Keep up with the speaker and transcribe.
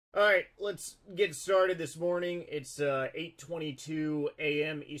All right, let's get started this morning. It's 8:22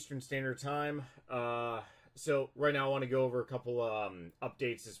 a.m. Eastern Standard Time. So right now I want to go over a couple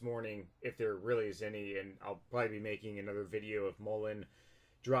updates this morning, if there really is any, and I'll probably be making another video if MULN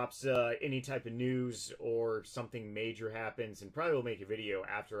drops any type of news or something major happens, and probably will make a video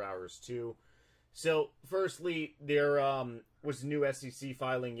after hours too. So firstly, there was a new SEC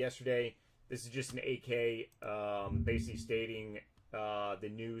filing yesterday. This is just an 8K, basically stating the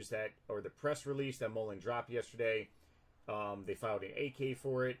news that, or the press release that MULN dropped yesterday. They filed an 8K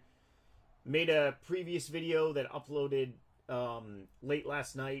for it. Made a previous video that uploaded late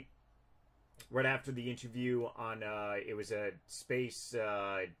last night, right after the interview on, it was a space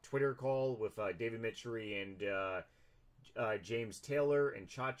Twitter call with David Mitchery and James Taylor and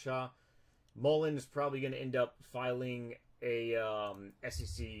Cha-Cha. MULN is probably going to end up filing a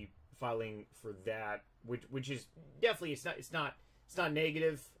SEC filing for that, which is definitely, it's not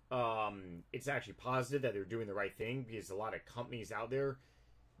negative. It's actually positive that they're doing the right thing, because a lot of companies out there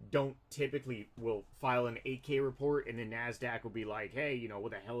don't typically will file an 8K report, and then NASDAQ will be like, hey, you know,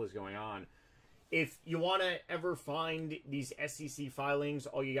 what the hell is going on? If you want to ever find these SEC filings,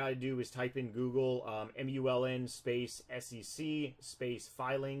 all you got to do is type in Google MULN space SEC space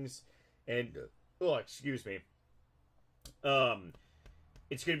filings, and oh, excuse me,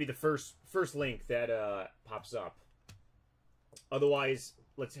 it's going to be the first link that pops up. Otherwise,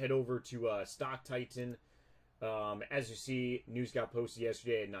 let's head over to Stock Titan. As you see, news got posted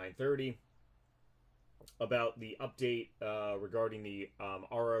yesterday at 9:30 about the update regarding the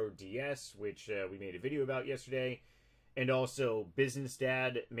RODS, which we made a video about yesterday. And also, Business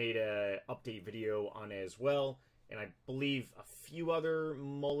Dad made a update video on it as well. And I believe a few other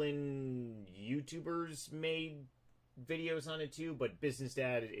MULN YouTubers made videos on it too. But Business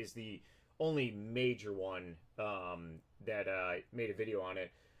Dad is the only major one that made a video on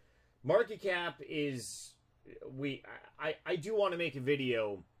it. Market cap is... I do want to make a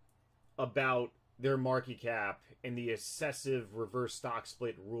video about their market cap and the excessive reverse stock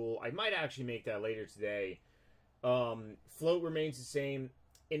split rule. I might actually make that later today. Float remains the same.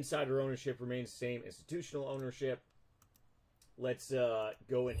 Insider ownership remains the same. Institutional ownership. Let's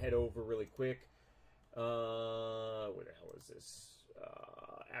go and head over really quick. Where the hell is this?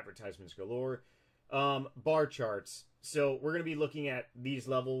 Advertisements galore. Bar charts. So we're going to be looking at these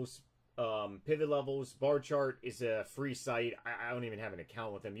levels. Pivot levels. Bar chart is a free site. I don't even have an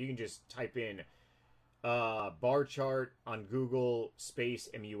account with them. You can just type in bar chart on Google space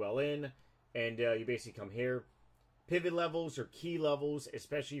MULN, and you basically come here. Pivot levels are key levels,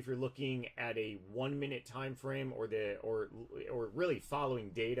 especially if you're looking at a 1 minute time frame or really following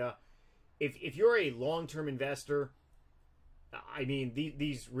data. If you're a long-term investor, I mean,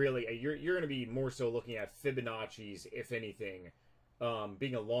 these really, you're going to be more so looking at Fibonacci's, if anything.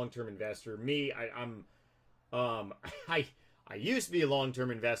 Being a long-term investor, me, I used to be a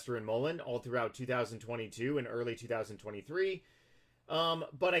long-term investor in MULN all throughout 2022 and early 2023.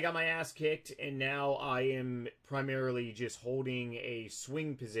 But I got my ass kicked, and now I am primarily just holding a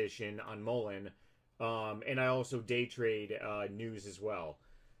swing position on MULN. And I also day trade news as well.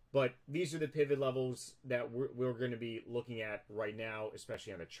 But these are the pivot levels that we're going to be looking at right now,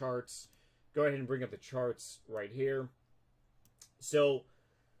 especially on the charts. Go ahead and bring up the charts right here. So,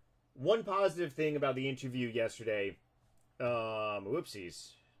 one positive thing about the interview yesterday,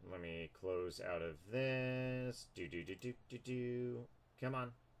 whoopsies. Let me close out of this. Come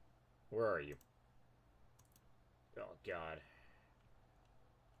on. Where are you? Oh, God.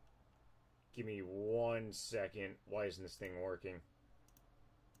 Give me 1 second. Why isn't this thing working?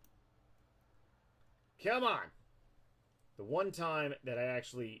 Come on! The one time that I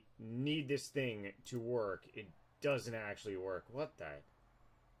actually need this thing to work, it doesn't actually work. What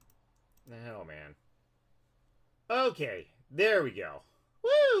the hell, man? Okay, there we go.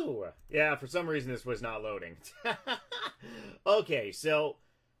 Woo! Yeah, for some reason this was not loading. Okay, so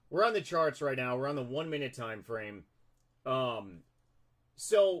we're on the charts right now. We're on the 1 minute time frame.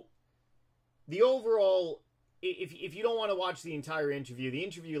 So the overall, if you don't want to watch the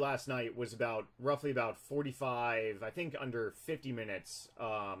interview last night was roughly about 45, I think under 50 minutes.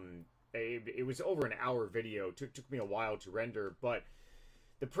 It was over an hour video. Took me a while to render, but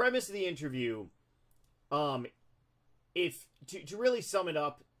the premise of the interview, if to really sum it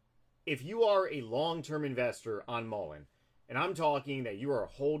up, if you are a long-term investor on MULN, and I'm talking that you are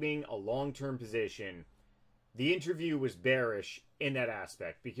holding a long-term position, the interview was bearish in that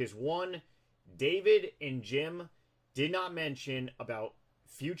aspect, because one, David and Jim did not mention about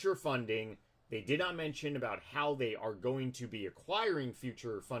future funding. They did not mention about how they are going to be acquiring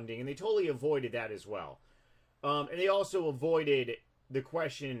future funding, and they totally avoided that as well. And they also avoided the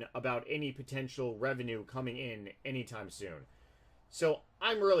question about any potential revenue coming in anytime soon. So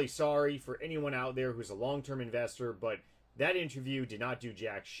I'm really sorry for anyone out there who's a long-term investor, but that interview did not do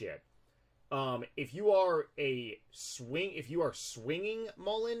jack shit. If you are swinging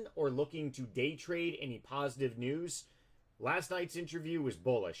MULN or looking to day trade any positive news, last night's interview was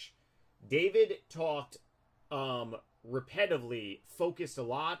bullish. David talked repetitively, focused a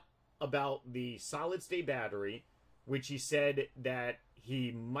lot about the solid-state battery, which he said that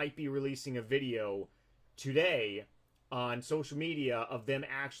he might be releasing a video today on social media of them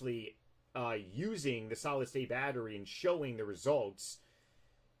actually using the solid-state battery and showing the results.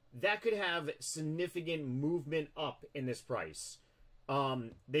 That could have significant movement up in this price.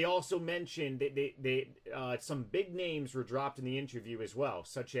 They also mentioned some big names were dropped in the interview as well,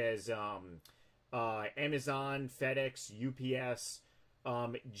 such as Amazon, FedEx, UPS.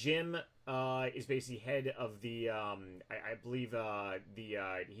 Jim is basically head of the, I believe,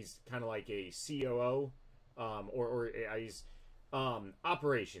 he's kind of like a COO, or he's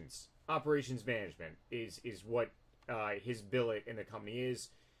operations management is what his billet in the company is.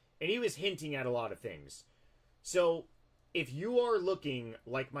 And he was hinting at a lot of things. So if you are looking,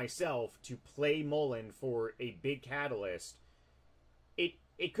 like myself, to play MULN for a big catalyst,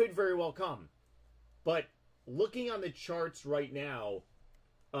 it could very well come. But looking on the charts right now,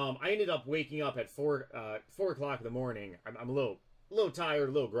 I ended up waking up at 4 o'clock in the morning. I'm a little tired,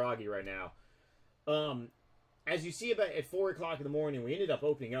 a little groggy right now. As you see, about at 4 o'clock in the morning, we ended up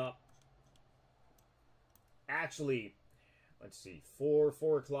opening up. Actually, let's see, 4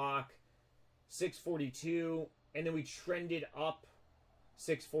 o'clock, 6:42, and then we trended up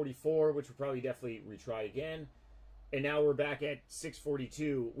 6:44, which we'll probably definitely retry again. And now we're back at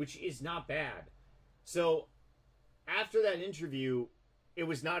 6:42, which is not bad. So after that interview, it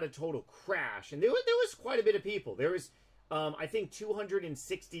was not a total crash, and there was quite a bit of people. There was, I think,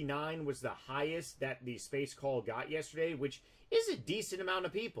 269 was the highest that the space call got yesterday, which is a decent amount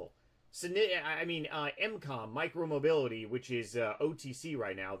of people. So, I mean, MCOM, Micromobility, which is OTC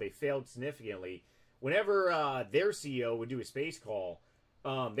right now, they failed significantly. Whenever their CEO would do a space call,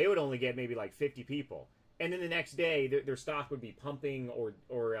 they would only get maybe like 50 people. And then the next day, their stock would be pumping or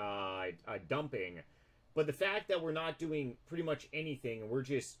dumping. But the fact that we're not doing pretty much anything, and we're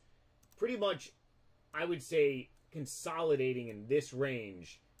just pretty much, I would say, consolidating in this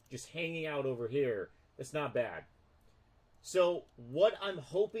range, just hanging out over here, that's not bad. So what I'm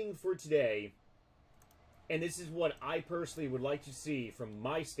hoping for today, and this is what I personally would like to see from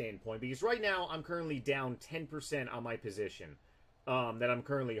my standpoint, because right now I'm currently down 10% on my position that I'm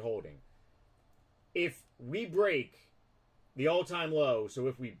currently holding. If we break the all-time low, so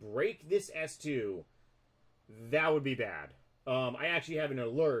if we break this S2, that would be bad. I actually have an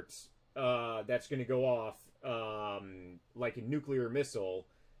alert that's going to go off like a nuclear missile,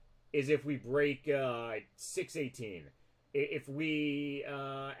 is if we break 618. If we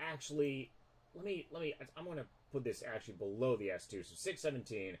actually, I'm going to put this actually below the S2, so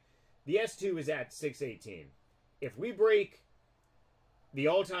 617. The S2 is at 618. If we break the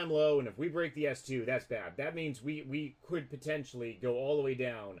all-time low, and if we break the S2, that's bad. That means we could potentially go all the way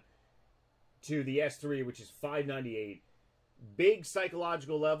down to the S3, which is 598. Big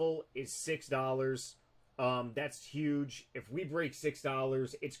psychological level is $6. That's huge. If we break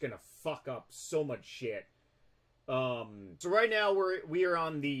 $6, it's going to fuck up so much shit. So right now we are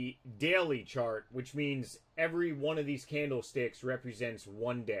on the daily chart, which means every one of these candlesticks represents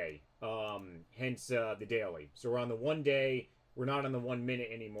 1 day. Hence the daily. So we're on the 1 day. We're not on the 1 minute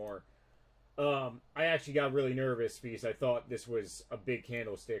anymore. I actually got really nervous because I thought this was a big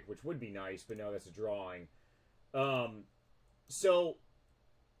candlestick, which would be nice, but no, that's a drawing. So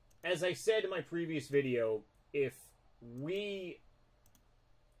as I said in my previous video, if we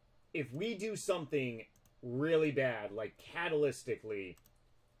do something really bad, like catalytically,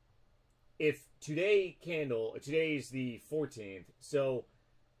 if today's the 14th, so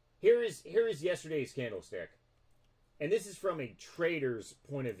here is yesterday's candlestick, and this is from a trader's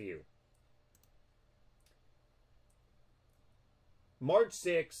point of view. March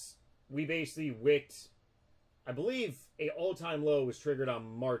 6th, we basically wicked, I believe, a all-time low was triggered on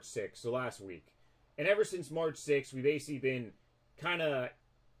March 6th, so last week. And ever since March 6th, we've basically been kind of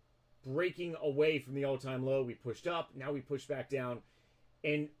breaking away from the all-time low. We pushed up, now we pushed back down,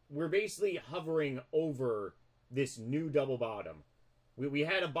 and we're basically hovering over this new double bottom. We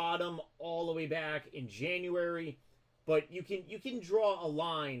had a bottom all the way back in January, but you can draw a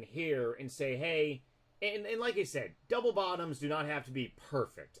line here and say, hey, and like I said, double bottoms do not have to be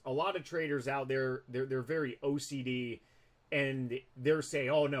perfect. A lot of traders out there, they're very OCD, and they're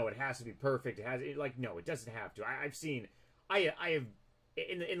saying, oh no, it has to be perfect. Like, no, it doesn't have to. I have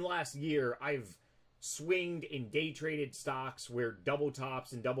in the last year, I've swinged in day traded stocks where double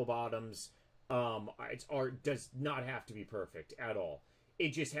tops and double bottoms does not have to be perfect at all. It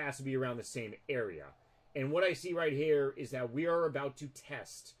just has to be around the same area. And what I see right here is that we are about to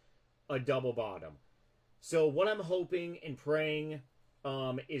test a double bottom. So what I'm hoping and praying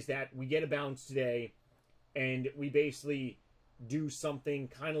is that we get a bounce today and we basically do something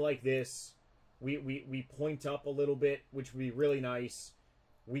kind of like this. We point up a little bit, which would be really nice.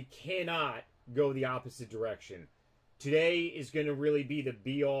 We cannot go the opposite direction. Today is going to really be the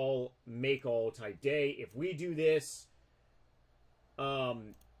be-all, make-all type day. If we do this,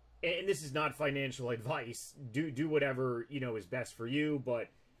 and this is not financial advice, do whatever, is best for you, but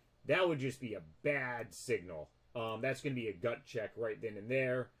that would just be a bad signal. That's going to be a gut check right then and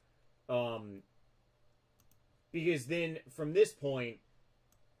there. Because then, from this point,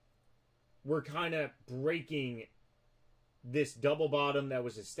 we're kind of breaking this double bottom that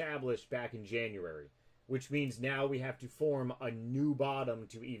was established back in January, which means now we have to form a new bottom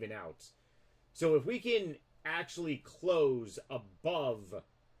to even out. So if we can actually close above,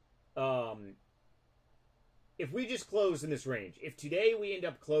 if we just close in this range, if today we end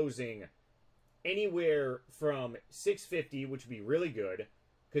up closing anywhere from 650, which would be really good,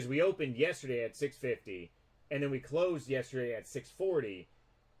 because we opened yesterday at 650, and then we closed yesterday at 640.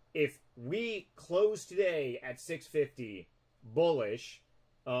 If we close today at 650 bullish,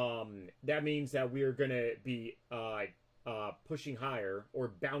 that means that we are going to be pushing higher or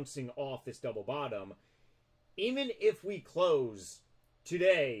bouncing off this double bottom. Even if we close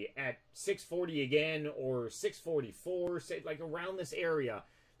today at 640 again or 644, say like around this area,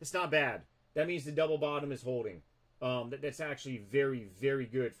 that's not bad. That means the double bottom is holding. That's actually very, very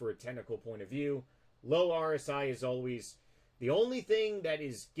good for a technical point of view. Low RSI is always. The only thing that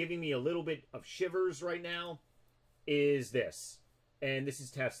is giving me a little bit of shivers right now is this. And this is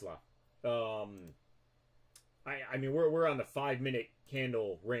Tesla. I mean, we're on the 5-minute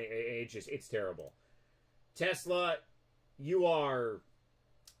candle range. It's terrible. Tesla, you are.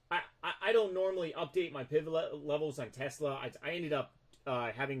 I don't normally update my pivot levels on Tesla. I ended up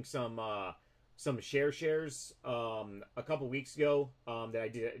having some shares a couple weeks ago that I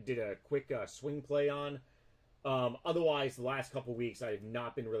did a quick swing play on. Otherwise, the last couple weeks I have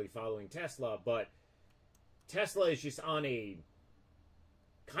not been really following Tesla, but Tesla is just on a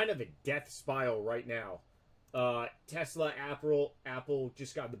kind of a death spiral right now. Tesla, Apple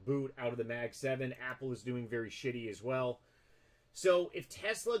just got the boot out of the Mag 7. Apple is doing very shitty as well. So if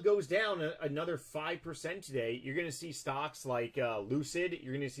Tesla goes down another 5% today, you're going to see stocks like Lucid.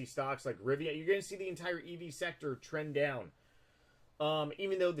 You're going to see stocks like Rivian. You're going to see the entire EV sector trend down.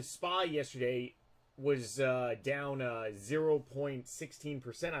 Even though the SPY yesterday was down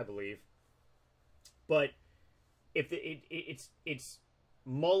 0.16%, I believe. But if it's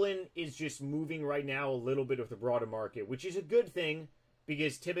MULN is just moving right now a little bit with the broader market, which is a good thing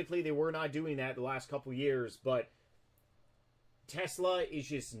because typically they were not doing that the last couple years. But Tesla is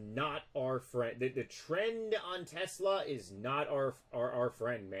just not our friend. The trend on Tesla is not our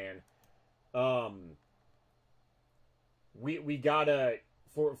friend, man. We gotta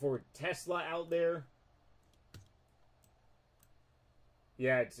for Tesla out there.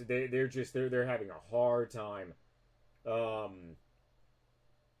 Yeah, they're having a hard time.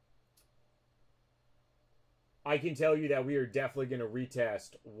 I can tell you that we are definitely going to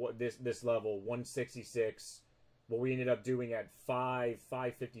retest what this level 166. What we ended up doing at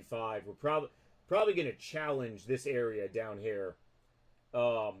 555. We're probably going to challenge this area down here.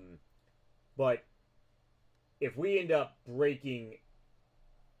 But if we end up breaking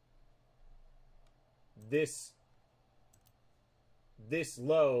this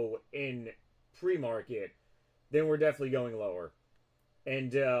low in pre-market, then we're definitely going lower.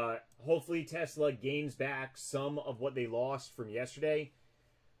 And hopefully Tesla gains back some of what they lost from yesterday.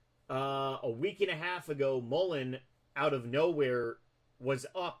 A week and a half ago, MULN, out of nowhere, was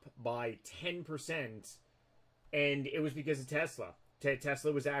up by 10%, and it was because of Tesla.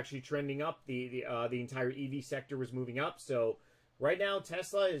 Tesla was actually trending up. The entire EV sector was moving up. So right now,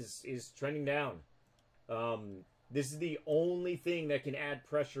 Tesla is trending down. This is the only thing that can add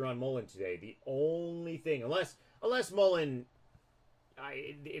pressure on MULN today. The only thing, unless MULN,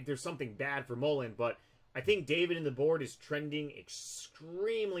 if there's something bad for MULN, but I think David and the board is trending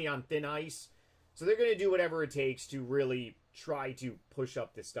extremely on thin ice. So they're going to do whatever it takes to really try to push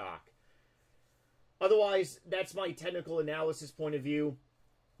up the stock. Otherwise, that's my technical analysis point of view.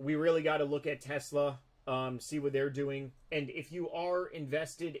 We really got to look at Tesla, see what they're doing. And if you are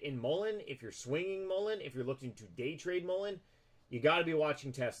invested in MULN, if you're swinging MULN, if you're looking to day trade MULN, you got to be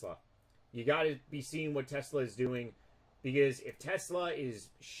watching Tesla. You got to be seeing what Tesla is doing. Because if Tesla is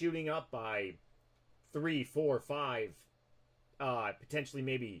shooting up by 3, 4, 5, potentially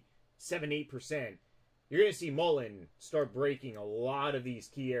maybe 7, 8%, you're going to see MULN start breaking a lot of these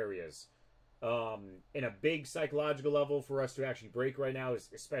key areas. In a big psychological level for us to actually break right now is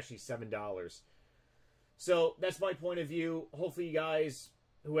especially $7. So that's my point of view. Hopefully you guys,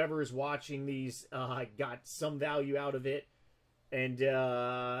 whoever is watching these, got some value out of it. And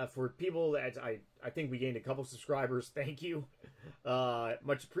for people that I think we gained a couple subscribers, thank you.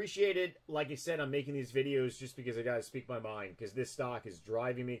 Much appreciated. Like I said, I'm making these videos just because I got to speak my mind, because this stock is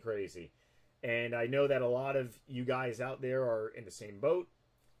driving me crazy. And I know that a lot of you guys out there are in the same boat.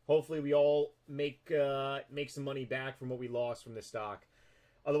 Hopefully we all make some money back from what we lost from this stock.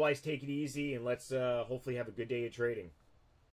 Otherwise, take it easy, and let's hopefully have a good day of trading.